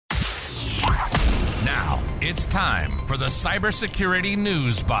Now, it's time for the Cybersecurity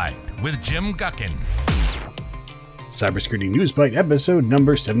News Bite with Jim Guckin. Cybersecurity News Bite episode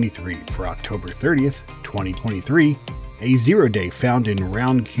number 73 for October 30th, 2023. A zero-day found in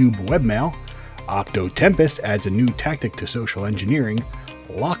Roundcube webmail. Octotempest adds a new tactic to social engineering.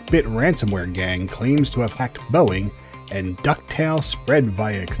 Lockbit ransomware gang claims to have hacked Boeing. And Ducktail spread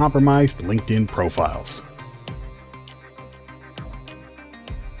via compromised LinkedIn profiles.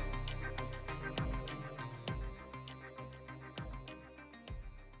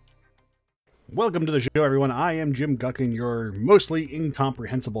 Welcome to the show, everyone. I am Jim Guckin, your mostly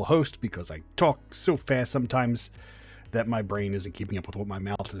incomprehensible host because I talk so fast sometimes that my brain isn't keeping up with what my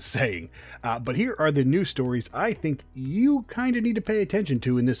mouth is saying. But here are the news stories I think you kind of need to pay attention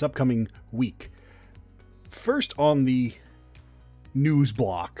to in this upcoming week. First on the news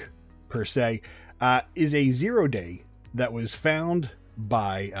block, per se, is a zero-day that was found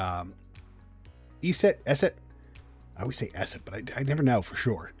by ESET. I always say ESET, but I never know for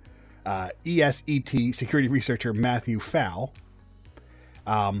sure. ESET security researcher Matthew Fowl.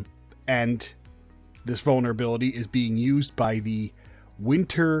 And this vulnerability is being used by the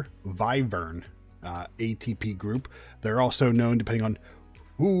Winter Wyvern ATP group. They're also known, depending on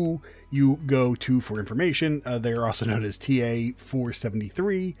who you go to for information, they're also known as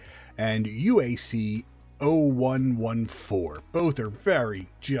TA473 and UAC 0114. Both are very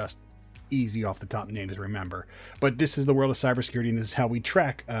just easy off the top names to remember. But this is the world of cybersecurity, and this is how we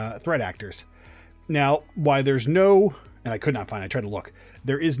track threat actors. Now, why there's no, and I could not find, I tried to look,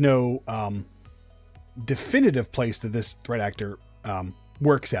 there is no definitive place that this threat actor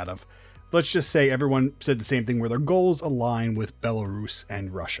works out of. Let's just say everyone said the same thing, where their goals align with Belarus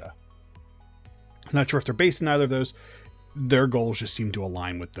and Russia. I'm not sure if they're based in either of those. Their goals just seem to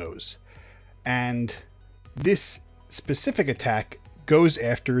align with those. And this specific attack goes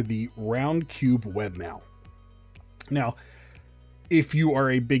after the Roundcube webmail. Now, if you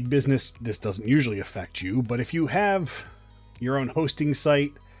are a big business, this doesn't usually affect you, but if you have your own hosting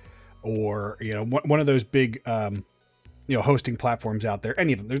site or, one of those big, hosting platforms out there,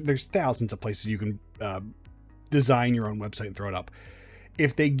 any of them, there's thousands of places you can design your own website and throw it up.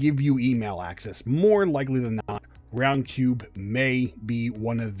 If they give you email access, more likely than not, Roundcube may be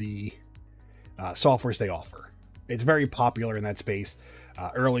one of the softwares they offer. It's very popular in that space.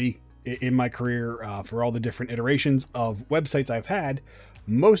 Early in my career, for all the different iterations of websites I've had,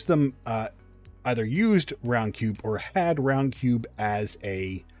 most of them either used Roundcube or had Roundcube as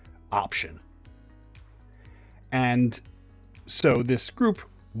a option. And so this group,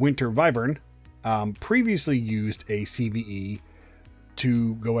 Winter Wyvern, previously used a CVE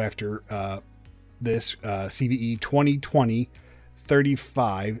to go after this CVE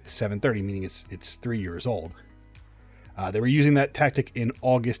 2020-35-730, meaning it's 3 years old. They were using that tactic in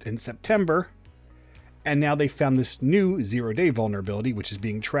August and September, and now they found this new zero-day vulnerability, which is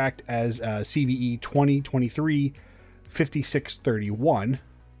being tracked as CVE 2023-5631.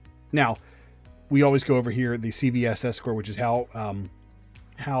 Now, we always go over here the CVSS score, which is how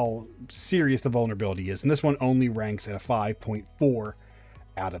serious the vulnerability is, and this one only ranks at a 5.4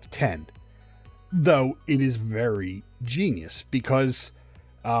 out of 10. Though it is very genius because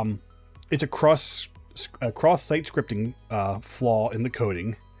it's a cross-site scripting flaw in the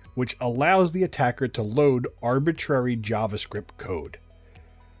coding, which allows the attacker to load arbitrary JavaScript code.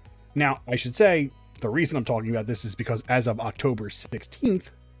 Now, I should say, the reason I'm talking about this is because as of October 16th,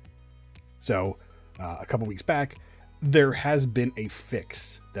 so a couple weeks back, there has been a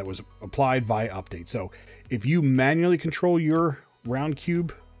fix that was applied via update. So if you manually control your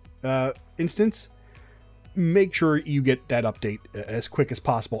Roundcube instance, make sure you get that update as quick as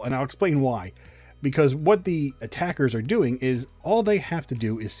possible. And I'll explain why. Because what the attackers are doing is all they have to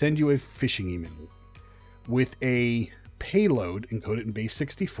do is send you a phishing email with a payload encoded in base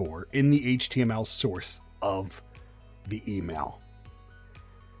 64 in the HTML source of the email.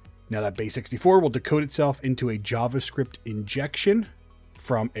 Now that base 64 will decode itself into a JavaScript injection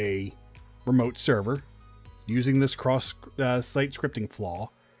from a remote server using this cross-site scripting flaw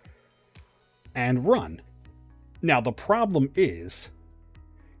and run. Now the problem is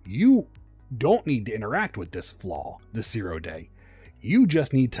you don't need to interact with this flaw, the zero-day. You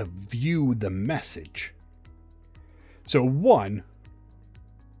just need to view the message. So one,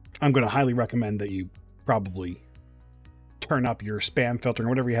 I'm going to highly recommend that you probably turn up your spam filter or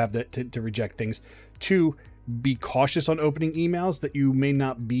whatever you have to reject things. Two, be cautious on opening emails that you may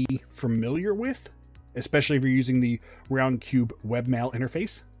not be familiar with, especially if you're using the Roundcube webmail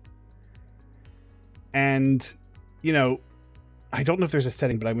interface. And, you know, I don't know if there's a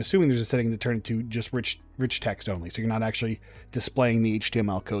setting, but I'm assuming there's a setting to turn it to just rich text only. So you're not actually displaying the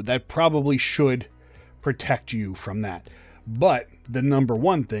HTML code. That probably should protect you from that. But the number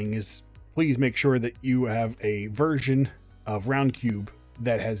one thing is, please make sure that you have a version of Roundcube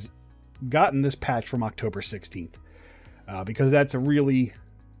that has gotten this patch from October 16th, because that's a really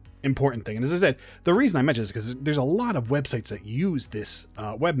important thing. And as I said, the reason I mention this is because there's a lot of websites that use this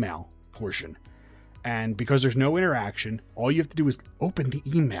webmail portion. And because there's no interaction, all you have to do is open the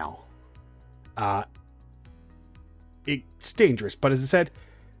email. It's dangerous. But as I said,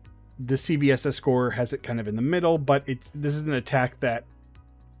 the CVSS score has it kind of in the middle, but this is an attack that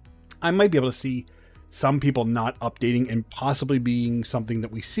I might be able to see some people not updating and possibly being something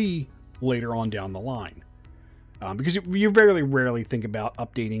that we see later on down the line. Because you very rarely think about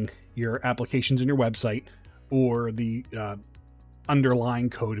updating your applications in your website or the underlying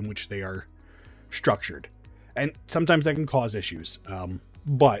code in which they are structured. And sometimes that can cause issues.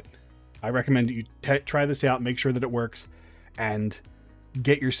 But I recommend that you try this out, make sure that it works, and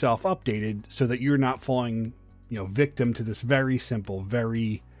get yourself updated so that you're not falling, victim to this very simple,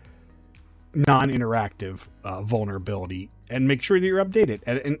 very non-interactive vulnerability. And make sure that you're updated.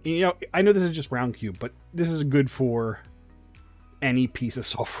 And I know this is just Roundcube, but this is good for any piece of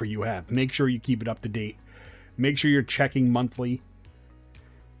software you have. Make sure you keep it up to date. Make sure you're checking monthly,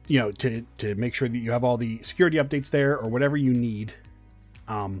 to make sure that you have all the security updates there or whatever you need.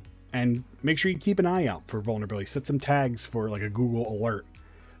 And make sure you keep an eye out for vulnerabilities. Set some tags for like a Google alert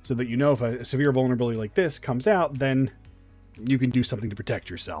so that if a severe vulnerability like this comes out, then you can do something to protect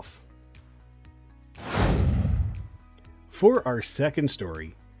yourself. For our second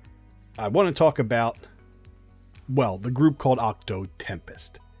story, I want to talk about, the group called Octo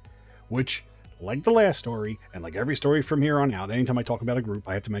Tempest, which, like the last story, and like every story from here on out, anytime I talk about a group,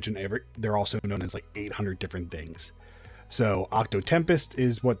 I have to mention they're also known as like 800 different things. So Octo Tempest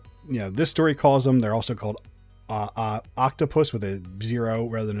is what, this story calls them. They're also called Octopus with a 0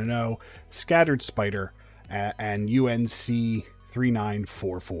 rather than an O, Scattered Spider, and UNC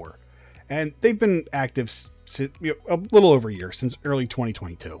 3944. And they've been active a little over a year, since early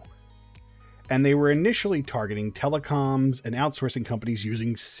 2022. And they were initially targeting telecoms and outsourcing companies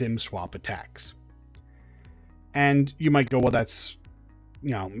using SIM swap attacks. And you might go, well, that's,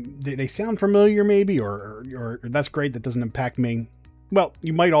 they sound familiar maybe, or that's great, that doesn't impact me. Well,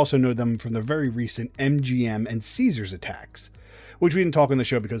 you might also know them from the very recent MGM and Caesars attacks, which we didn't talk on the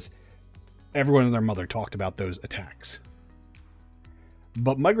show because everyone and their mother talked about those attacks.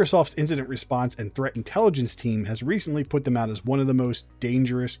 But Microsoft's incident response and threat intelligence team has recently put them out as one of the most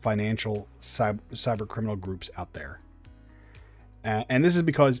dangerous financial cyber criminal groups out there. And this is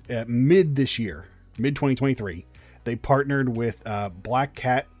because mid 2023, they partnered with Black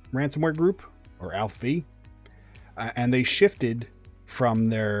Cat ransomware group, or AlphaV, and they shifted from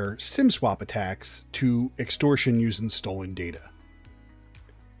their SIM swap attacks to extortion using stolen data.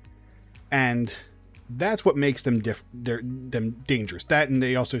 And that's what makes them them dangerous. That, and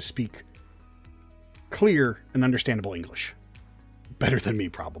they also speak clear and understandable English. Better than me,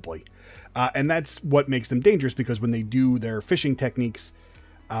 probably. And that's what makes them dangerous, because when they do their phishing techniques,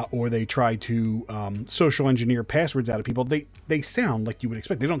 or they try to social engineer passwords out of people, they sound like you would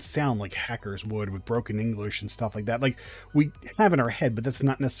expect. They don't sound like hackers would, with broken English and stuff like that. Like we have in our head, but that's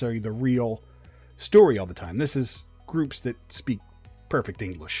not necessarily the real story all the time. This is groups that speak perfect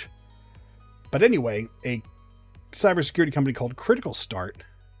English. But anyway, a cybersecurity company called Critical Start,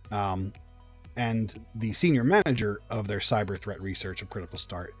 and the senior manager of their cyber threat research of Critical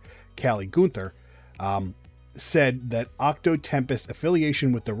Start, Callie Gunther, said that Octo Tempest's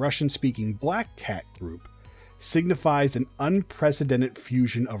affiliation with the Russian-speaking Black Cat group signifies an unprecedented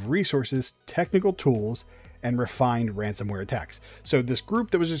fusion of resources, technical tools, and refined ransomware attacks. So this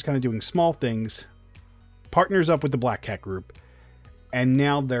group that was just kind of doing small things partners up with the Black Cat group, and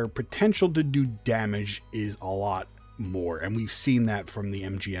now their potential to do damage is a lot more. And we've seen that from the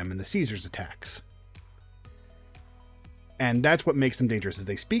MGM and the Caesars attacks. And that's what makes them dangerous, is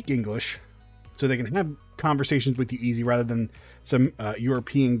they speak English, so they can have conversations with you easy, rather than some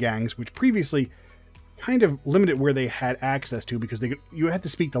European gangs, which previously kind of limited where they had access to, because you had to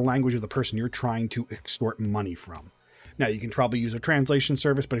speak the language of the person you're trying to extort money from. Now, you can probably use a translation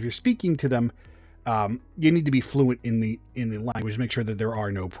service, but if you're speaking to them, you need to be fluent in the language to make sure that there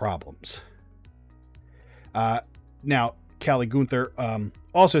are no problems. Now, Callie Gunther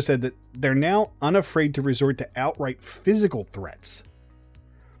also said that they're now unafraid to resort to outright physical threats,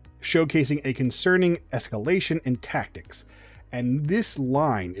 showcasing a concerning escalation in tactics. And this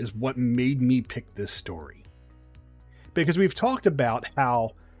line is what made me pick this story, because we've talked about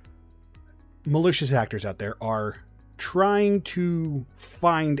how malicious actors out there are trying to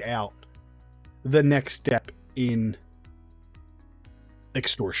find out the next step in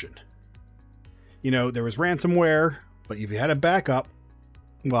extortion. There was ransomware, but if you had a backup,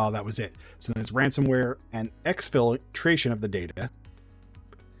 well, that was it. So there's ransomware and exfiltration of the data.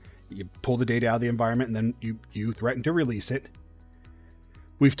 You pull the data out of the environment, and then you threaten to release it.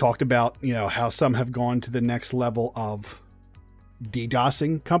 We've talked about, how some have gone to the next level of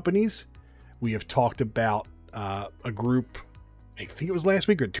DDoSing companies. We have talked about a group, I think it was last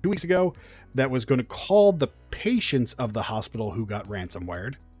week or 2 weeks ago, that was going to call the patients of the hospital who got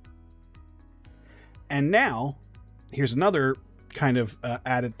ransomwared. And now, here's another kind of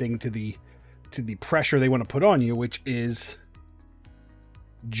added thing to the pressure they want to put on you, which is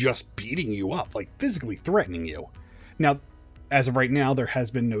just beating you up, like physically threatening you. Now, as of right now, there has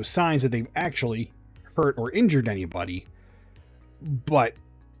been no signs that they've actually hurt or injured anybody, but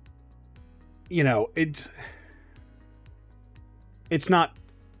it's not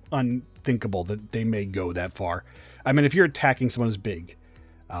unthinkable that they may go that far. I mean, if you're attacking someone as big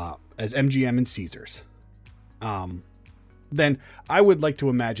as MGM and Caesars, then I would like to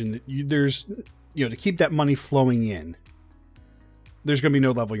imagine that there's, to keep that money flowing in, there's going to be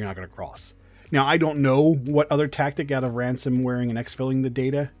no level you're not going to cross. Now, I don't know what other tactic out of ransomwaring and exfilling the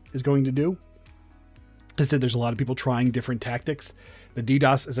data is going to do. As I said, there's a lot of people trying different tactics. The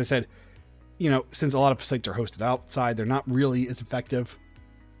DDoS, as I said, since a lot of sites are hosted outside, they're not really as effective.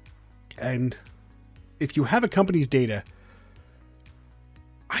 And if you have a company's data,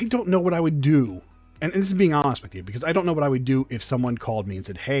 I don't know what I would do. And this is being honest with you, because I don't know what I would do if someone called me and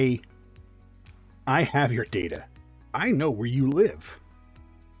said, hey, I have your data. I know where you live.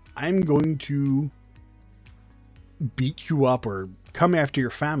 I'm going to beat you up or come after your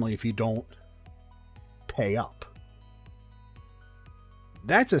family if you don't pay up.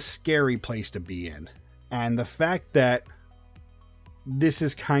 That's a scary place to be in. And the fact that this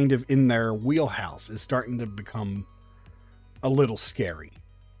is kind of in their wheelhouse is starting to become a little scary.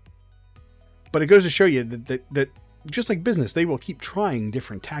 But it goes to show you that just like business, they will keep trying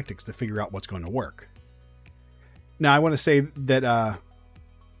different tactics to figure out what's going to work. Now, I want to say that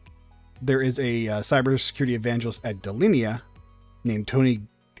there is a cybersecurity evangelist at Delinea named Tony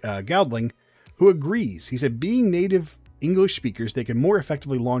Goudling who agrees. He said, being native English speakers, they can more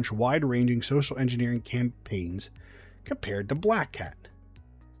effectively launch wide-ranging social engineering campaigns compared to Black Cat.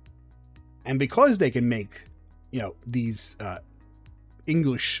 And because they can make, these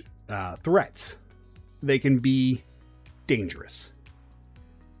English threats, they can be dangerous.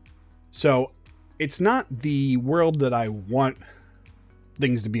 So it's not the world that I want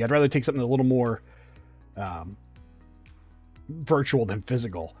things to be. I'd rather take something a little more virtual than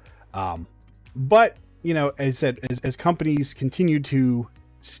physical. But, as I said, as companies continue to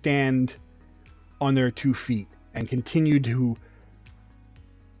stand on their 2 feet and continue to,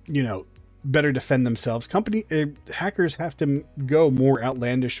 better defend themselves, hackers have to go more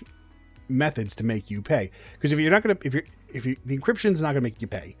outlandish methods to make you pay. Because if the encryption is not going to make you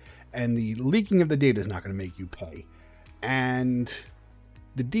pay, and the leaking of the data is not going to make you pay, and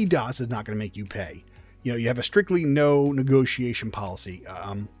the DDoS is not going to make you pay. You have a strictly no negotiation policy.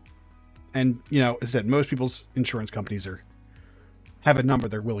 And, as I said, most people's insurance companies have a number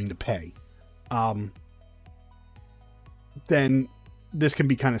they're willing to pay. Then this can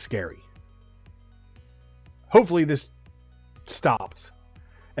be kind of scary. Hopefully this stops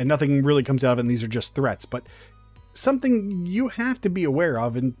and nothing really comes out of it and these are just threats. But something you have to be aware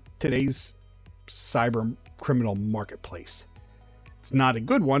of in today's cyber criminal marketplace. It's not a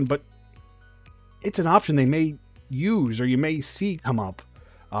good one, but it's an option they may use or you may see come up.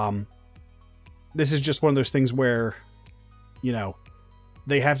 This is just one of those things where,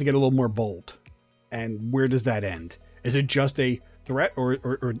 they have to get a little more bold. And where does that end? Is it just a threat or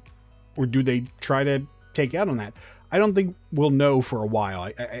do they try to take out on that? I don't think we'll know for a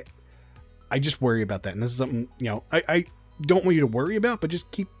while. I just worry about that. And this is something, I don't want you to worry about, but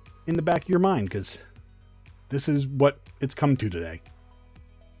just keep in the back of your mind because this is what it's come to today.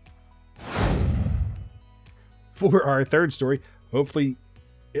 For our third story, hopefully,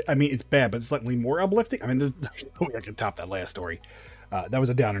 it's bad, but it's slightly more uplifting. There's no way I could top that last story. That was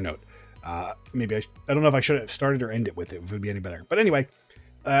a downer note. Maybe I don't know if I should have started or ended with it. If it would be any better. But anyway,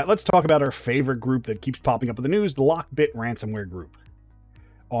 let's talk about our favorite group that keeps popping up in the news, the Lockbit ransomware group.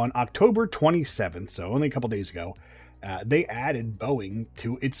 On October 27th, so only a couple days ago, they added Boeing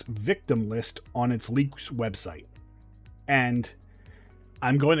to its victim list on its leaks website. And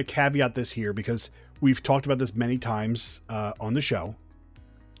I'm going to caveat this here because we've talked about this many times on the show.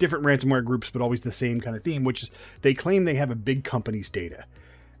 Different ransomware groups, but always the same kind of theme, which is they claim they have a big company's data.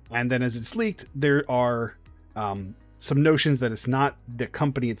 And then as it's leaked, there are some notions that it's not the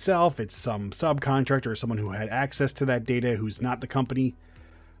company itself. It's some subcontractor or someone who had access to that data who's not the company.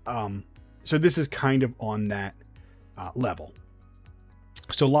 So this is kind of on that level.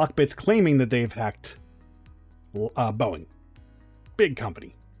 So Lockbit's claiming that they've hacked Boeing, big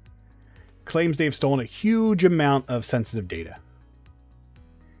company, claims they've stolen a huge amount of sensitive data.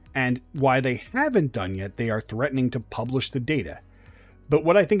 And why they haven't done yet, they are threatening to publish the data. But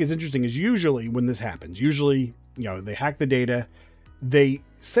what I think is interesting is usually when this happens, they hack the data, they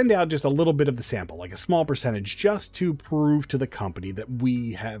send out just a little bit of the sample, like a small percentage, just to prove to the company that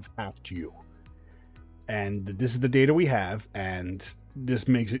we have hacked you. And this is the data we have, and this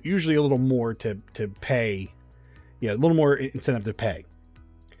makes it usually a little more to pay, a little more incentive to pay.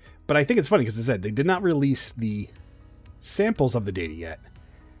 But I think it's funny because I said they did not release the samples of the data yet.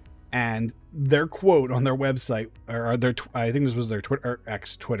 And their quote on their website, or I think this was their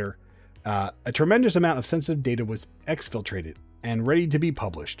Twitter, a tremendous amount of sensitive data was exfiltrated and ready to be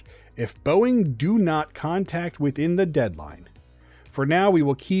published. If Boeing do not contact within the deadline, for now we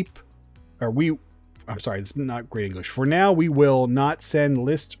will it's not great English. For now, we will not send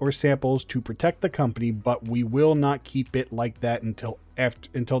lists or samples to protect the company, but we will not keep it like that until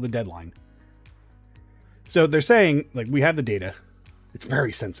the deadline. So they're saying, like, we have the data. It's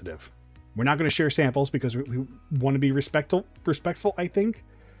very sensitive. We're not going to share samples because we want to be respectful, I think.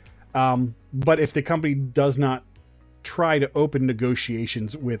 But if the company does not try to open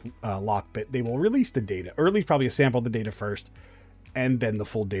negotiations with Lockbit, they will release the data, or at least probably a sample of the data first, and then the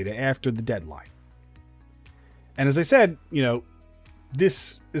full data after the deadline. And as I said,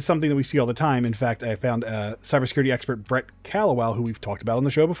 this is something that we see all the time. In fact, I found cybersecurity expert Brett Callowell, who we've talked about on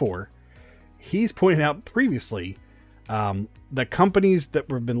the show before. He's pointed out previously that companies that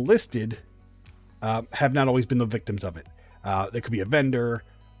have been listed have not always been the victims of it. There could be a vendor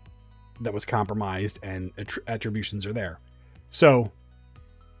that was compromised, and attributions are there. So,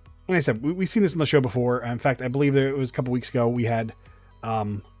 like I said, we've seen this on the show before. In fact, I believe it was a couple weeks ago we had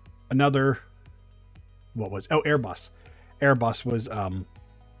another. Airbus. Airbus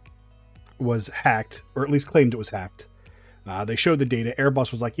was hacked, or at least claimed it was hacked. They showed the data.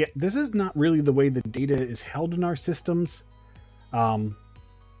 Airbus was like, yeah, this is not really the way the data is held in our systems.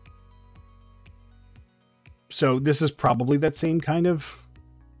 So this is probably that same kind of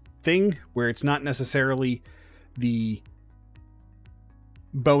thing where it's not necessarily the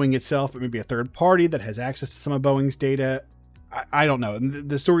Boeing itself, but maybe a third party that has access to some of Boeing's data. I don't know.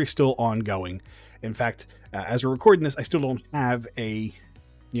 The story is still ongoing. In fact, as we're recording this, I still don't have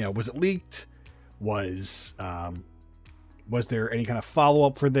was it leaked? Was there any kind of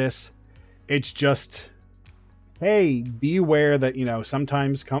follow-up for this? It's just, hey, be aware that,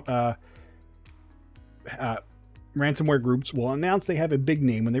 sometimes ransomware groups will announce they have a big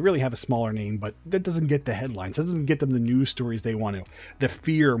name when they really have a smaller name, but that doesn't get the headlines. That doesn't get them the news stories they want to, the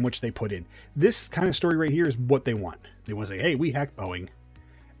fear in which they put in. This kind of story right here is what they want. They want to say, hey, we hacked Boeing.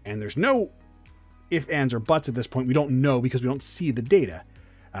 And there's no ifs, ands, or buts at this point. We don't know because we don't see the data.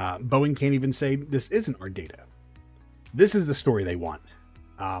 Boeing can't even say this isn't our data. This is the story they want,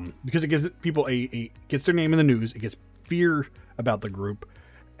 because it gives people gets their name in the news. It gets fear about the group,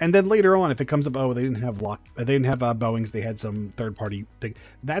 and then later on, if it comes up, they didn't have Boeing's, they had some third party thing.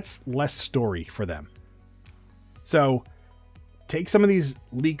 That's less story for them. So take some of these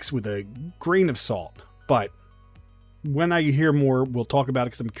leaks with a grain of salt. But when I hear more, we'll talk about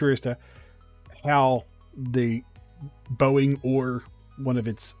it because I'm curious to how the Boeing or one of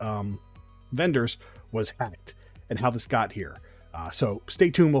its vendors was hacked and how this got here. So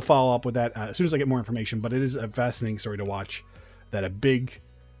stay tuned. We'll follow up with that as soon as I get more information. But it is a fascinating story to watch that a big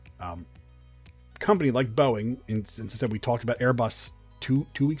company like Boeing, and since I said we talked about Airbus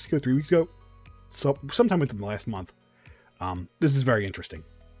 3 weeks ago, so sometime within the last month. This is very interesting.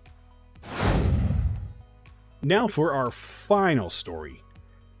 Now for our final story.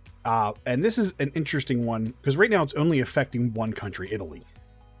 And this is an interesting one because right now it's only affecting one country, Italy.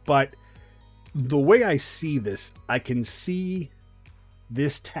 But the way I see this, I can see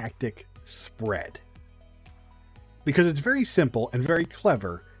this tactic spread. Because it's very simple and very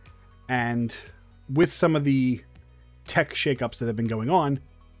clever. And with some of the tech shakeups that have been going on,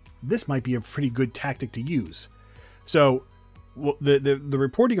 this might be a pretty good tactic to use. So the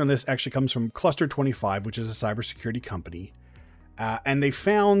reporting on this actually comes from Cluster25, which is a cybersecurity company. And they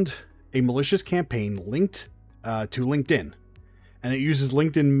found a malicious campaign linked to LinkedIn. And it uses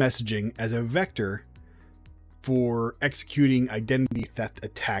LinkedIn messaging as a vector for executing identity theft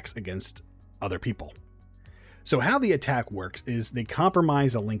attacks against other people. So how the attack works is they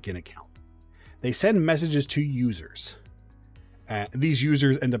compromise a LinkedIn account. They send messages to users. These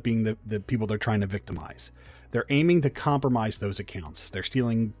users end up being the people they're trying to victimize. They're aiming to compromise those accounts. They're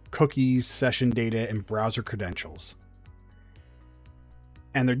stealing cookies, session data, and browser credentials.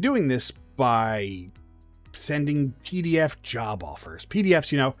 And they're doing this by sending PDF job offers.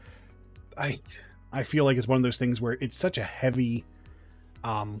 PDFs, you know, I feel like it's one of those things where it's such a heavily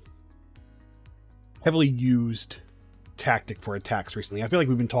used tactic for attacks recently. I feel like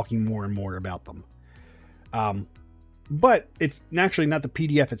we've been talking more and more about them. But it's actually not the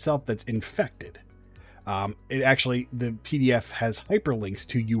PDF itself that's infected. The PDF has hyperlinks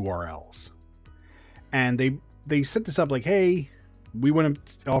to URLs. And they set this up like, hey, we want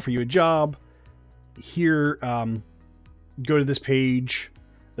to offer you a job. Here, go to this page.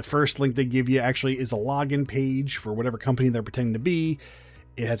 The first link they give you actually is a login page for whatever company they're pretending to be.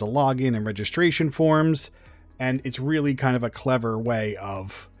 It has a login and registration forms. And it's really kind of a clever way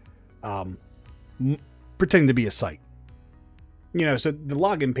of pretending to be a site. You know, so the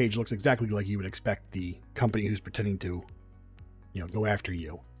login page looks exactly like you would expect the company who's pretending to, you know, go after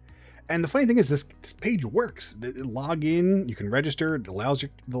you. And the funny thing is, this page works. Log in, you can register. It allows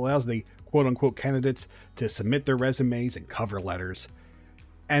the quote unquote candidates to submit their resumes and cover letters.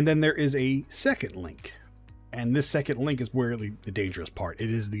 And then there is a second link. And this second link is where the dangerous part. It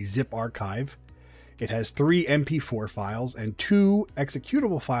is the zip archive. It has 3 MP4 files and 2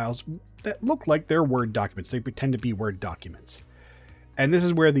 executable files that look like they're Word documents. They pretend to be Word documents. And this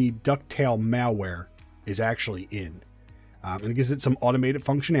is where the Ducktail malware is actually in. And it gives it some automated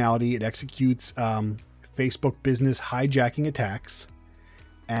functionality. It executes Facebook business hijacking attacks.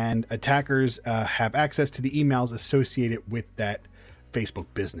 And attackers have access to the emails associated with that Facebook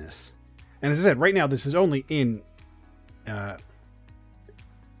business. And as I said, right now, this is only in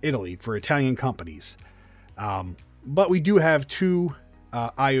Italy for Italian companies. But we do have 2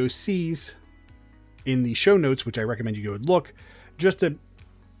 IOCs in the show notes, which I recommend you go and look. Just to,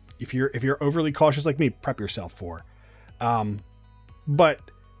 if you're overly cautious like me, prep yourself for. But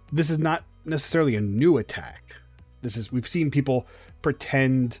this is not necessarily a new attack. We've seen people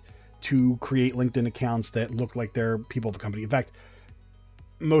pretend to create LinkedIn accounts that look like they're people of a company. In fact,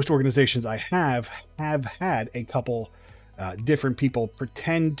 most organizations I have had a couple different people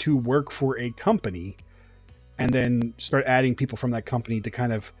pretend to work for a company and then start adding people from that company to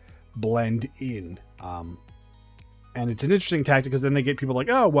kind of blend in. And it's an interesting tactic because then they get people like,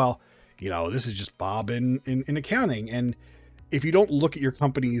 oh, well, you know, this is just Bob in accounting. And if you don't look at your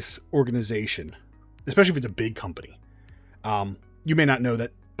company's organization, especially if it's a big company, you may not know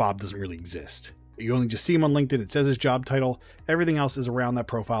that Bob doesn't really exist. You only just see him on LinkedIn. It says his job title. Everything else is around that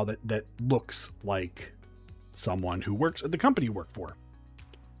profile that looks like someone who works at the company you work for.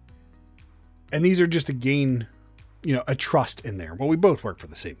 And these are just to gain, you know, a trust in there. Well, we both work for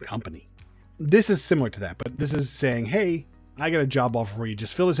the same company. This is similar to that, but this is saying, hey, I got a job offer for you.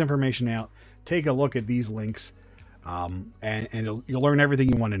 Just fill this information out. Take a look at these links, and you'll learn everything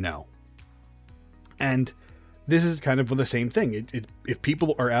you want to know. And this is kind of the same thing. If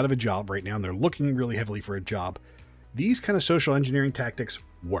people are out of a job right now and they're looking really heavily for a job, these kind of social engineering tactics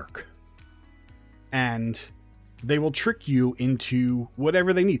work. And they will trick you into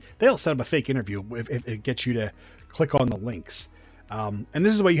whatever they need. They'll set up a fake interview if it gets you to click on the links. And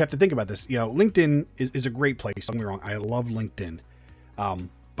this is the way you have to think about this. You know, LinkedIn is a great place. Don't get me wrong. I love LinkedIn.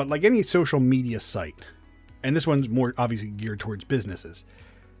 But like any social media site, and this one's more obviously geared towards businesses,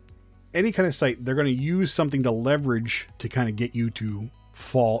 any kind of site, they're going to use something to leverage to kind of get you to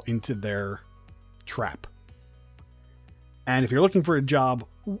fall into their trap. And if you're looking for a job,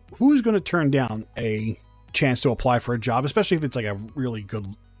 who's going to turn down a chance to apply for a job, especially if it's like a really good,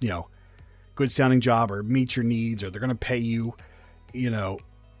 you know, good sounding job or meets your needs, or they're going to pay you, you know,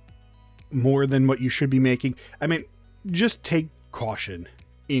 more than what you should be making. I mean, just take caution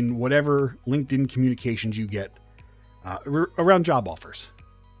in whatever LinkedIn communications you get around job offers.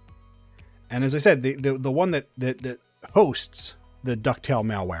 And as I said, the one that hosts the Ducktail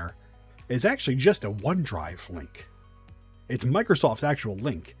malware is actually just a OneDrive link. It's Microsoft's actual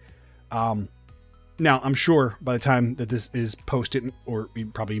link. Now, I'm sure by the time that this is posted, or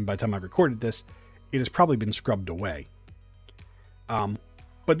probably even by the time I recorded this, it has probably been scrubbed away.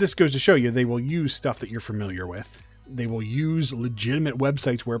 But this goes to show you they will use stuff that you're familiar with. They will use legitimate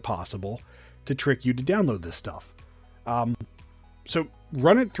websites where possible to trick you to download this stuff. So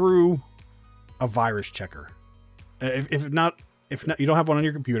run it through a virus checker. If not, you don't have one on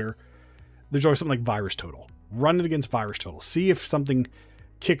your computer, there's always something like VirusTotal. Run it against VirusTotal. See if something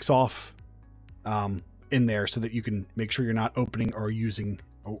kicks off in there so that you can make sure you're not opening or using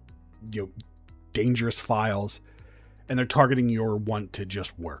dangerous files and they're targeting your want to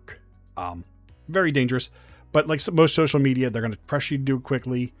just work. Very dangerous, but like most social media, they're going to pressure you to do it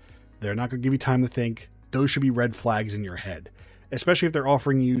quickly. They're not going to give you time to think. Those should be red flags in your head, especially if they're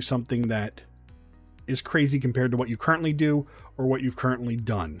offering you something that is crazy compared to what you currently do or what you've currently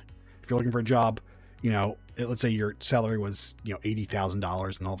done. If you're looking for a job, let's say your salary was,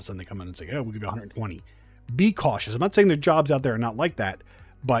 $80,000 and all of a sudden they come in and say, oh, we'll give you 120. Be cautious. I'm not saying there are jobs out there are not like that,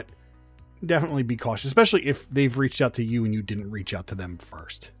 but definitely be cautious, especially if they've reached out to you and you didn't reach out to them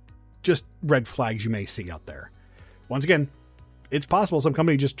first. Just red flags you may see out there. Once again, it's possible some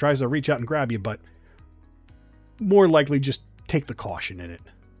company just tries to reach out and grab you, but more likely just take the caution in it.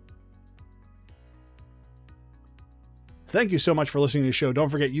 Thank you so much for listening to the show. Don't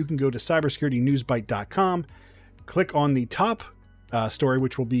forget, you can go to cybersecurity.newsbite.com, click on the top story,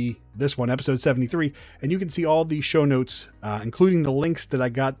 which will be this one, episode 73, and you can see all the show notes, including the links that I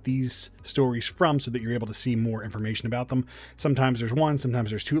got these stories from, so that you're able to see more information about them. Sometimes there's one, sometimes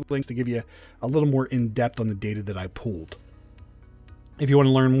there's two links to give you a little more in-depth on the data that I pulled. If you want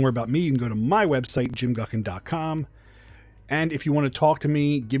to learn more about me, you can go to my website, jimguckin.com. And if you want to talk to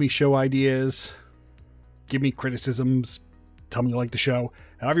me, give me show ideas, give me criticisms, tell me you like the show,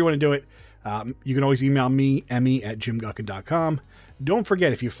 however you want to do it, you can always email me, emmy@jimguckin.com. Don't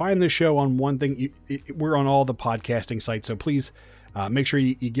forget, if you find this show on one thing, we're on all the podcasting sites, so please make sure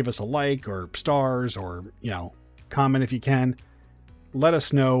you give us a like or stars or, comment if you can. Let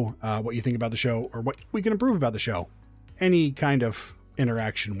us know what you think about the show or what we can improve about the show. Any kind of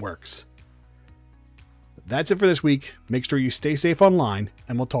interaction works. That's it for this week. Make sure you stay safe online,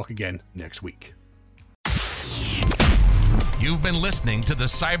 and we'll talk again next week. You've been listening to the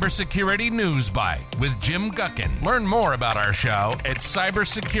Cybersecurity News Bite with Jim Guckin. Learn more about our show at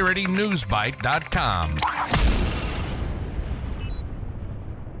cybersecurity.newsbite.com.